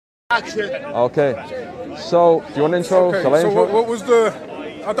Okay. So, do you want an intro? Okay, Shall I intro? what was the...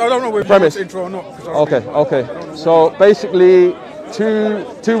 I don't know whether you want intro or not. Okay. So, basically,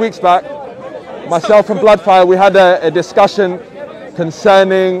 two weeks back, myself and Bloodfire, we had a discussion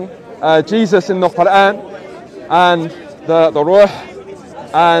concerning Jesus in the Quran and the Ruh,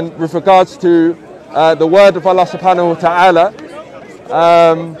 and with regards to the word of Allah subhanahu wa ta'ala.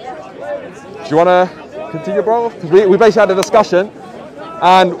 Do you want to continue, bro? Because we basically had a discussion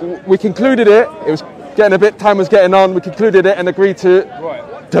and we concluded it. It was getting a bit, time was getting on. We concluded it and agreed to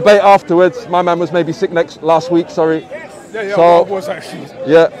debate afterwards. My man was maybe sick last week, sorry. Yeah, so, I was actually.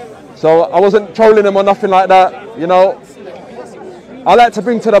 Yeah, so I wasn't trolling him or nothing like that, you know. I like to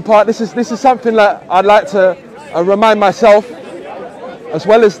bring to the part, this is something that I'd like to remind myself, as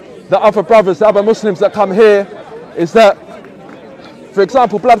well as the other brothers, the other Muslims that come here, is that, for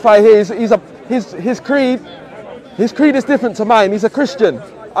example, Bloodfire here, his creed is different to mine. He's a Christian,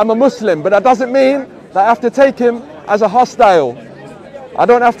 I'm a Muslim, but that doesn't mean that I have to take him as a hostile. I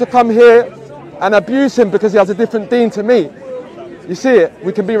don't have to come here and abuse him because he has a different deen to me. You see it,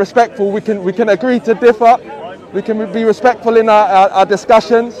 we can be respectful, we can agree to differ, we can be respectful in our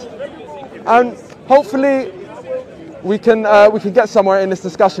discussions, and hopefully we can get somewhere in this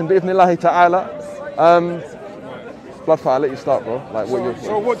discussion, bi'ithnillahi ta'ala. Bloodfire, I'll let you start, bro. Like,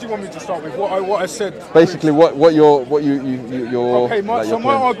 so what do you want me to start with? What I said. Basically, what you Okay, so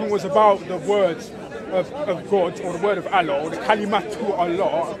my argument was about the words of God, or the word of Allah, or the kalimatu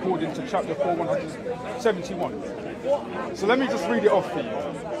Allah, according to chapter 4, 171. So let me just read it off for you.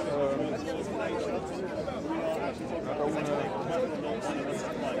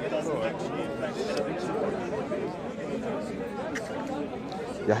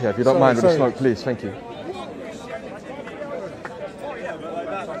 Yeah, if you don't mind with the smoke, please, thank you.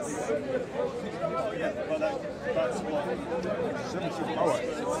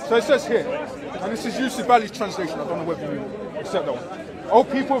 So it says here, and this is Yusuf Ali's translation, I don't know whether you accept that one. O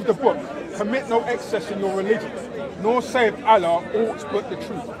people of the book, commit no excess in your religion, nor save Allah aught but the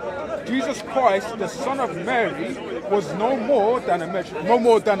truth. Jesus Christ, the Son of Mary, was no more than has been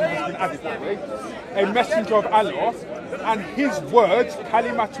added, by the way, a messenger of Allah, and his words,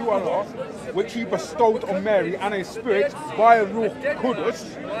 kalimatu Allah, which he bestowed on Mary, and a spirit by Ruh Qudus,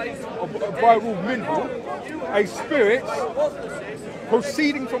 or by Ruh Minhu, a spirit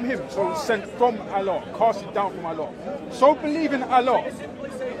proceeding from him, so sent from Allah, casted down from Allah. So believe in Allah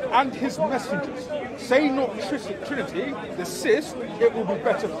and his messengers. Say not Trinity, desist, it will be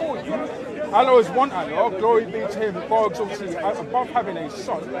better for you. Allah is one Allah, glory be to him, far exalted above having a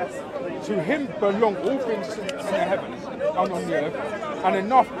son. To him belong all things in the heavens and on the earth, and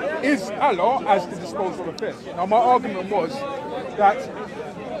enough is Allah as the disposal of affairs. Now my argument was that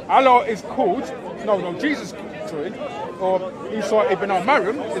Allah is called, Jesus, or Isa ibn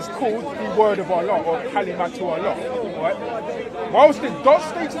al-Maryam is called the word of Allah, or kalimatu Allah, right? Whilst it does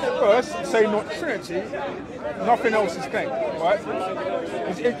state in the verse, say not Trinity, nothing else is claimed, right?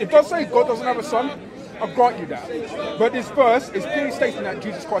 It does say God doesn't have a son, I'll grant you that. But this verse is clearly stating that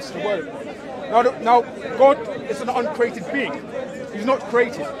Jesus Christ is the word of God. Now God is an uncreated being, he's not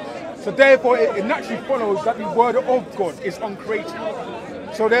created. So therefore it naturally follows that the word of God is uncreated.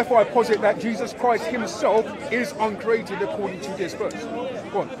 So therefore I posit that Jesus Christ himself is uncreated according to this verse.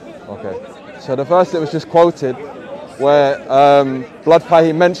 Go on. Okay. So the verse that was just quoted, where Bloodfire,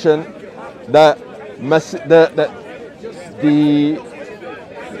 he mentioned that the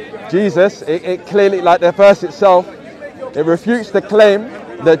Jesus, it clearly, like the verse itself, it refutes the claim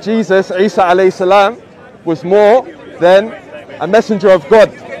that Jesus, Isa alayhi salam, was more than a messenger of God.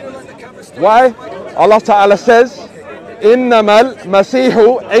 Why? Allah Ta'ala says, إنما المسيح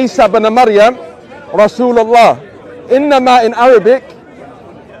عيسى بن مريم رسول الله. إنما in Arabic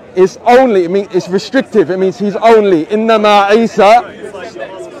is only, it means it's restrictive, it means he's only. إنما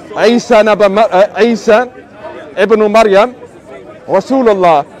عيسى ibn Maryam رسول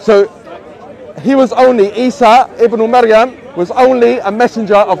الله. So he was only, Isa ibn Maryam was only a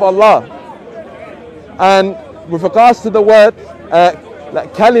messenger of Allah. And with regards to the word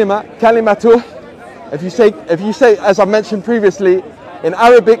like kalimatuh, if you say, as I mentioned previously, in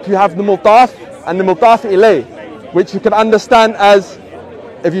Arabic you have the mudaf and the mudaf ilay, which you can understand as,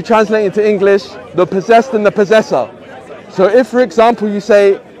 if you translate into English, the possessed and the possessor. So if, for example, you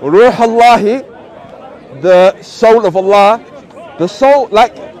say Ruh Allahi, the soul of Allah, the soul,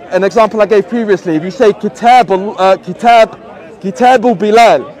 like an example I gave previously, if you say Kitabul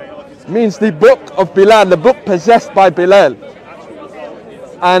Bilal, means the book of Bilal, the book possessed by Bilal.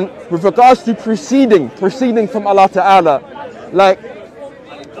 And with regards to proceeding from Allah Ta'ala, like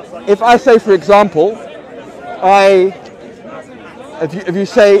if I say, for example, if you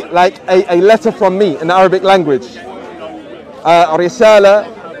say like a letter from me in the Arabic language, risala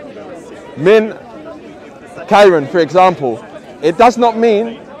min Kyron, for example, it does not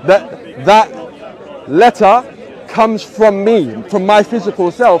mean that that letter comes from me, from my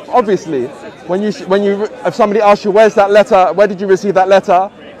physical self. Obviously, if somebody asks you, where's that letter, where did you receive that letter,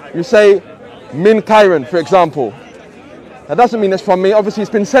 you say min Kyron, for example. That doesn't mean it's from me. Obviously,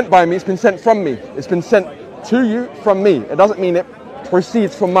 it's been sent by me, it's been sent from me, it's been sent to you from me. It doesn't mean it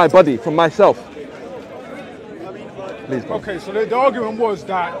proceeds from my body, from myself. Please go. Okay, so the argument was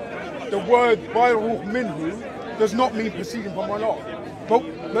that the word Bayruh minhu does not mean proceeding from Allah. But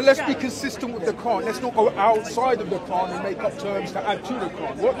let's be consistent with the Quran. Let's not go outside of the Quran and make up terms to add to the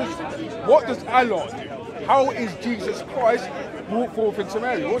Quran. What does Allah do? How is Jesus Christ brought forth into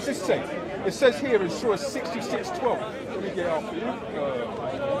Mary? What does this say? It says here in Surah 66:12. Let me get it out for you.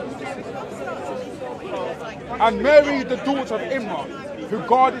 And Mary, the daughter of Imran, who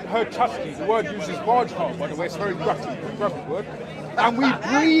guarded her chastity. The word uses Bajha, by the way, it's a very graphic word. And we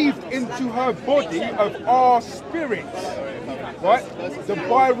breathed into her body of our spirits, right? The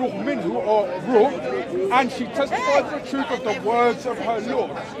Bayruh minhu, or Ruh, and she testified the truth of the words of her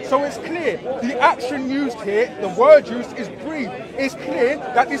Lord. So it's clear, the action used here, the word used is breathe. It's clear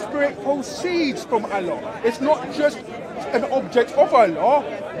that the spirit proceeds from Allah. It's not just an object of Allah,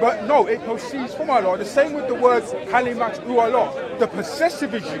 but no, it proceeds from Allah. The same with the word kalimat to Allah. The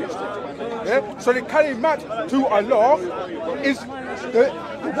possessive is used. Yeah? So the kalimat to Allah is the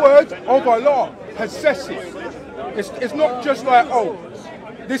word of Allah, possessive. It's not just like, oh,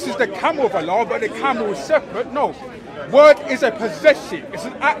 this is the camel of Allah, but the camel is separate. No, word is a possessive, it's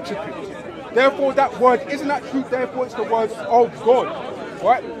an attribute. Therefore, that word is an attribute, therefore it's the word of God.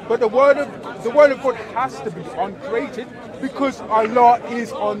 Right? But the word of God has to be uncreated because Allah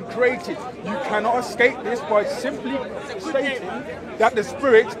is uncreated. You cannot escape this by simply stating that the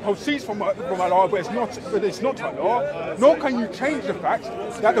spirit proceeds from Allah, but it's not Allah. Nor can you change the fact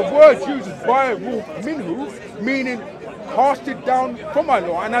that the word uses Bayruh minhu, meaning casted down from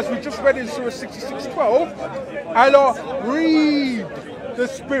Allah. And as we just read in Surah 66:12, Allah breathed the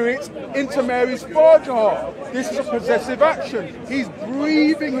spirit into Mary's Bajha. This is a possessive action. He's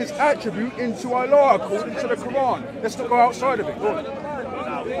breathing his attribute into Allah according to the Quran. Let's not go outside of it.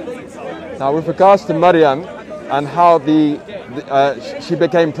 Now, with regards to Maryam and how she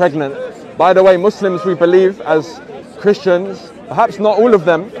became pregnant, by the way, Muslims, we believe as Christians, perhaps not all of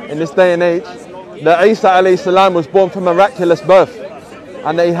them in this day and age, that Isa alayhi salam was born from a miraculous birth,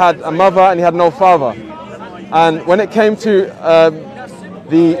 and that he had a mother and he had no father. And when it came to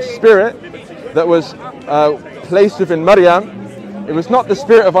the spirit that was placed within Maryam, it was not the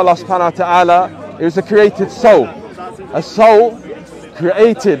spirit of Allah subhanahu wa ta'ala, it was a created soul. A soul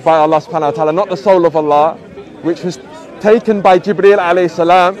created by Allah subhanahu wa ta'ala, not the soul of Allah, which was taken by Jibreel alayhi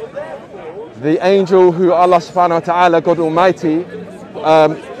salam, the angel who Allah subhanahu wa ta'ala, God Almighty,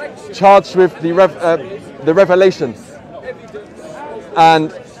 charged with the revelation.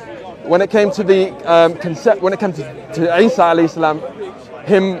 And when it came to the when it came to Isa alayhi salam,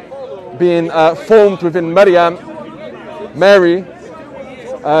 him being formed within Mary,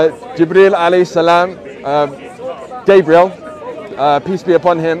 Jibreel alayhi salam, Gabriel, peace be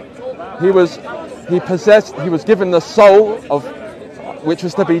upon him, he was given the soul of which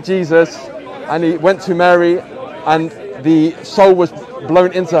was to be Jesus, and he went to Mary, and the soul was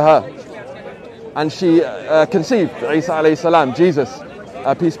blown into her, and she conceived Isa alayhi salam, Jesus,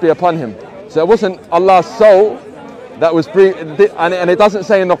 peace be upon him. So it wasn't Allah's soul that was breathed, and it doesn't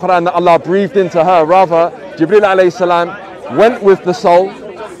say in the Quran that Allah breathed into her. Rather, Jibreel alayhi salam went with the soul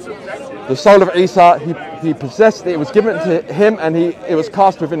of Isa. He possessed it. It was given to him, and it was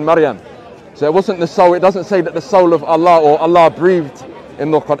cast within Maryam. So it wasn't the soul. It doesn't say that the soul of Allah or Allah breathed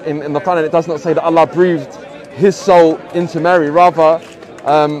in the Quran. It does not say that Allah breathed His soul into Mary. Rather,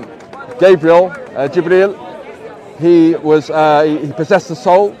 Jibreel, he possessed the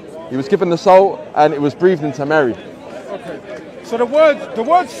soul. He was given the soul, and it was breathed into Mary. Okay. So the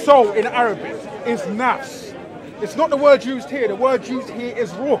word soul in Arabic is nafs. It's not the word used here. The word used here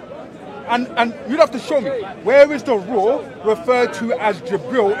is ruh. And you'd have to show me, where is the ruh referred to as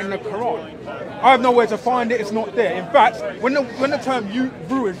Jibril in the Quran? I have nowhere to find it, it's not there. In fact, when the term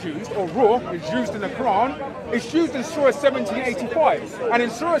ruh is used, or ruh is used in the Quran, it's used in Surah 1785. And in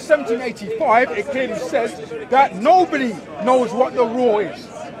Surah 1785, it clearly says that nobody knows what the ruh is.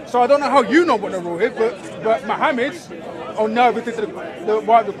 So I don't know how you know what the ruh is, but Muhammad, or no, because the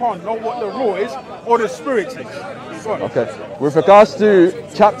Quran know what the ruh is, or the spirit is. Okay. With regards to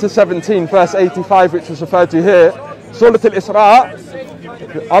chapter 17, verse 85, which was referred to here, Surah Al-Isra,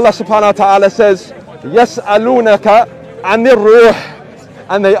 Allah subhanahu wa ta'ala says, يَسْأَلُونَكَ عَنِ الرُّوحِ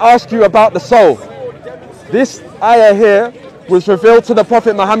and they ask you about the soul. This ayah here was revealed to the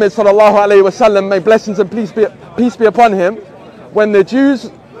Prophet Muhammad sallallahu alaihi wasallam, may blessings and peace be upon him, when the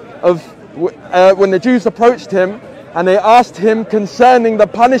Jews approached him and they asked him concerning the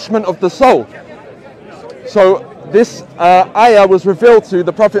punishment of the soul. So this ayah was revealed to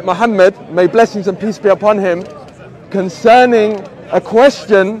the Prophet Muhammad, may blessings and peace be upon him, concerning a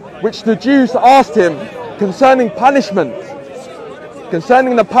question which the Jews asked him concerning punishment,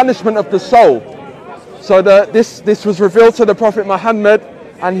 concerning the punishment of the soul. So this was revealed to the Prophet Muhammad,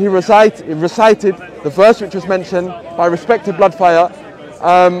 and he recited the verse which was mentioned by respected Bloodfire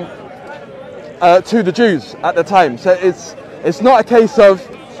to the Jews at the time. So it's not a case of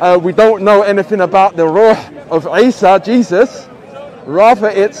we don't know anything about the ruh of Isa, Jesus. Rather,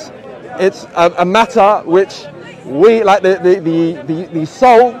 it's a matter which we, like the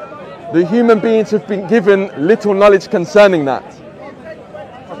soul, the human beings have been given little knowledge concerning that.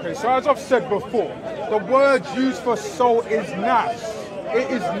 Okay, so as I've said before, the word used for soul is nafs. It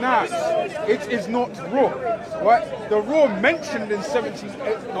is nafs. It is not ruh. Right? The ruh mentioned in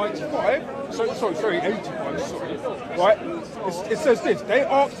 1795. Sorry, 85. Sorry. Right? It says this. They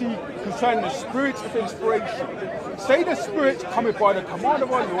ask you concerning the spirit of inspiration. Say the spirit cometh by the command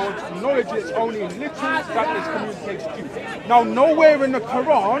of our Lord. Knowledge is only in little that is communicated to you. Now, nowhere in the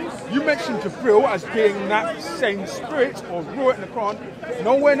Quran you mention Jibril as being that same spirit or ruh in the Quran.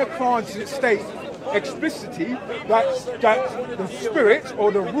 Nowhere in the Quran does it state explicitly that the spirit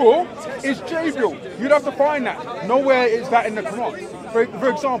or the ruh is Jibril. You'd have to find that. Nowhere is that in the Quran. For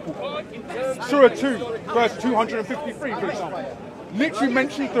example, Surah 2, verse 253, for example, literally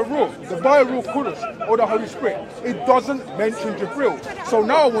mentions the ruh, the Ruh Qudus, or the Holy Spirit. It doesn't mention Jibril. So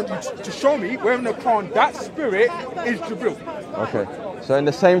now I want you to show me where in the Quran that spirit is Jibril. Okay. So in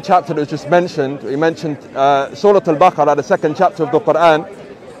the same chapter that was just mentioned, we mentioned Surah Al-Baqarah, the second chapter of the Quran.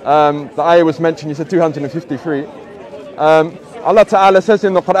 The ayah was mentioned, you said 253. Allah Ta'ala says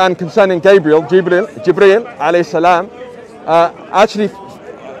in the Quran concerning Jibril alayhi salam, actually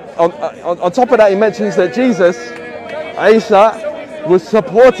on top of that he mentions that Jesus, Isa, was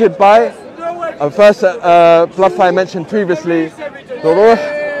supported by a verse Bloodfire mentioned previously, the Ruh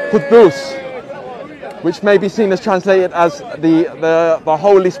Qudus, which may be seen as translated as the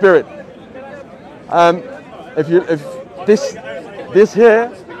Holy Spirit. If this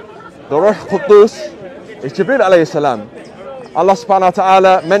here, the Ruh Qudus, is Jibril alayhi salam. Allah subhanahu wa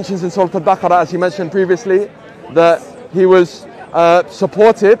ta'ala mentions in Surah Al-Baqarah, as he mentioned previously, that he was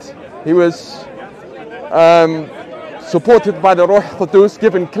supported by the Ruh Qudus,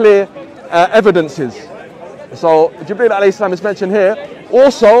 given clear evidences. So Jibril alayhi salam is mentioned here.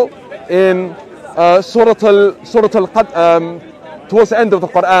 Also in Surah Al-Qadr, towards the end of the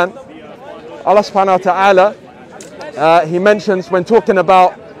Quran, Allah subhanahu wa ta'ala, he mentions when talking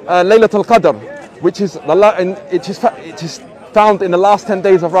about Laylatul Qadr, which is found in the last 10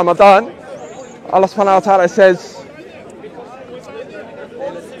 days of Ramadan. Allah subhanahu wa ta'ala says,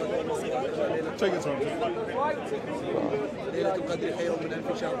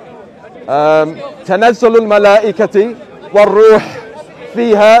 تنزل الملائكة والروح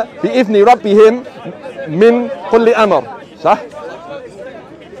فيها بإذن ربهم من كل أمر.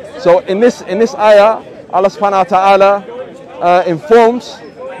 So in this ayah, Allah subhanahu wa ta'ala informs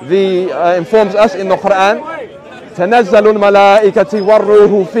us in the Quran, تنزل الملائكة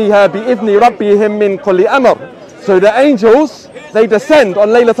والروح فيها بإذن ربهم من كل أمر. So the angels, they descend on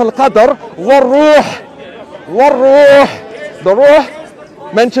Laylatul Qadr. والروح. The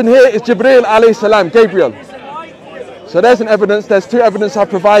ruh mentioned here is Jibril alayhi salam, Gabriel. So there's an evidence, there's two evidence I've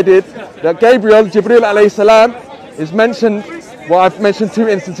provided that Jibril alayhi salam is mentioned. Well, I've mentioned two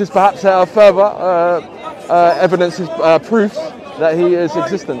instances, perhaps there are further evidences, proofs that he is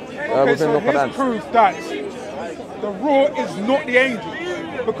existent within the Quran. Here's proof that the ruh is not the angel.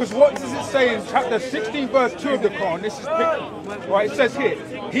 Because what does it say in chapter 16 verse 2 of the Quran? This is picked, right? It says here,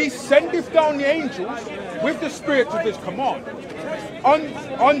 he sendeth down the angels with the spirit of his command.